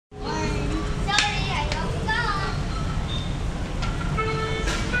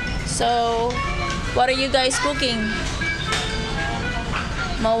So, what are you guys cooking?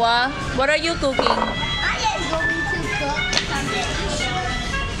 Moa, what are you cooking? I am going to cook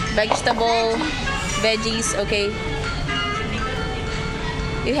some Vegetable, veggies, okay.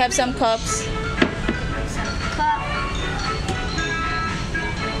 You have some cups. cup.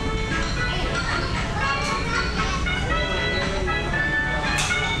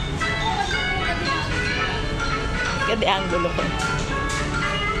 Get the angle ko.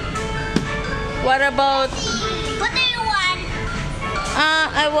 What about What do you want?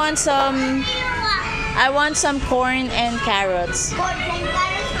 I want some What do you want? I want some corn and carrots. Corn and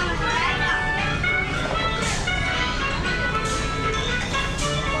carrots from China.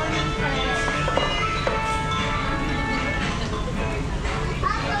 Corn and carrots.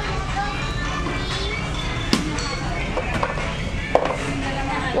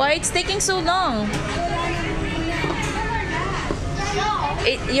 Why it's taking so long?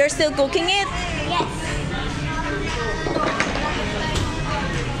 No. You're still cooking it? Yes.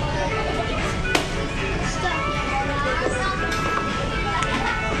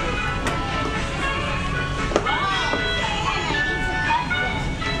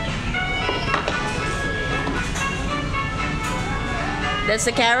 That's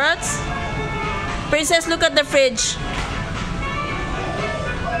the carrots? Princess, look at the fridge.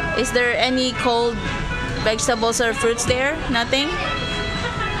 Is there any cold vegetables or fruits there? Nothing?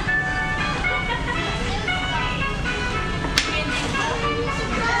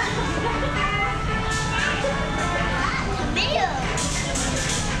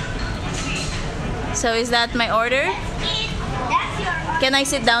 So is that my order? That's your order. Can I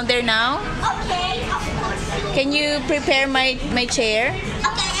sit down there now? Okay, of course. Can you prepare my chair?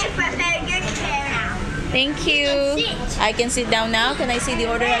 Okay, I prepared your chair now. Thank You you. can sit. I can sit down now. Can I see the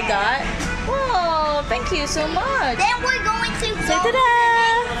order I got? Oh, thank you so much. Then we're going to Say go. ta-da!